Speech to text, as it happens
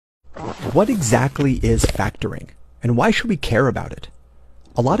What exactly is factoring, and why should we care about it?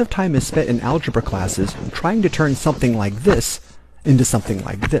 A lot of time is spent in algebra classes trying to turn something like this into something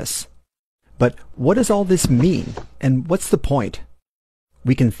like this. But what does all this mean, and what's the point?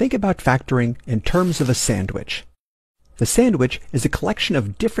 We can think about factoring in terms of a sandwich. The sandwich is a collection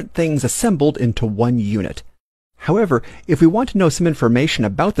of different things assembled into one unit. However, if we want to know some information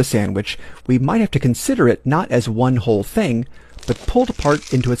about the sandwich, we might have to consider it not as one whole thing, but pulled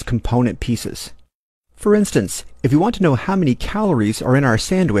apart into its component pieces. For instance, if we want to know how many calories are in our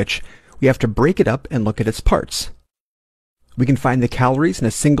sandwich, we have to break it up and look at its parts. We can find the calories in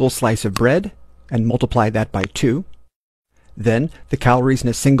a single slice of bread and multiply that by 2. Then the calories in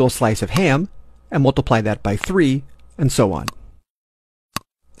a single slice of ham and multiply that by 3, and so on.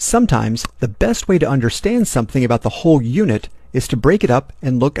 Sometimes the best way to understand something about the whole unit is to break it up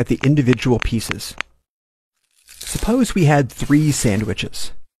and look at the individual pieces. Suppose we had 3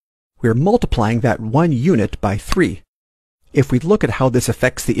 sandwiches. We're multiplying that one unit by 3. If we look at how this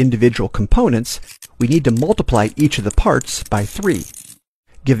affects the individual components, we need to multiply each of the parts by 3,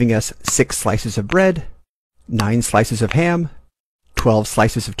 giving us 6 slices of bread, 9 slices of ham, 12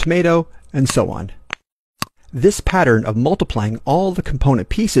 slices of tomato, and so on. This pattern of multiplying all the component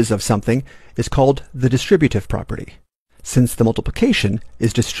pieces of something is called the distributive property, since the multiplication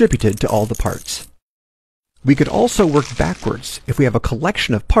is distributed to all the parts. We could also work backwards if we have a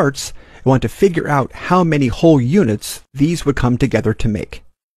collection of parts and want to figure out how many whole units these would come together to make.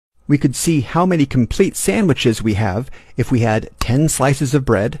 We could see how many complete sandwiches we have if we had 10 slices of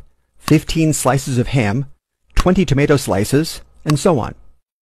bread, 15 slices of ham, 20 tomato slices, and so on.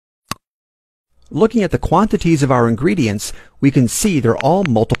 Looking at the quantities of our ingredients, we can see they're all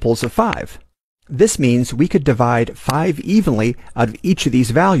multiples of 5. This means we could divide 5 evenly out of each of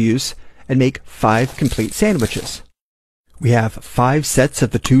these values and make 5 complete sandwiches. We have 5 sets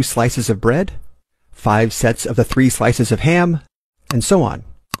of the 2 slices of bread, 5 sets of the 3 slices of ham, and so on.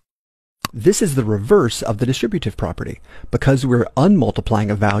 This is the reverse of the distributive property, because we're unmultiplying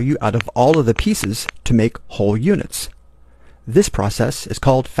a value out of all of the pieces to make whole units. This process is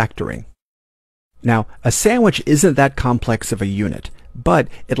called factoring. Now, a sandwich isn't that complex of a unit, but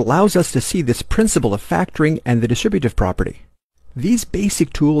it allows us to see this principle of factoring and the distributive property. These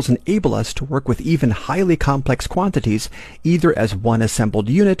basic tools enable us to work with even highly complex quantities either as one assembled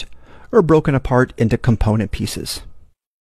unit or broken apart into component pieces.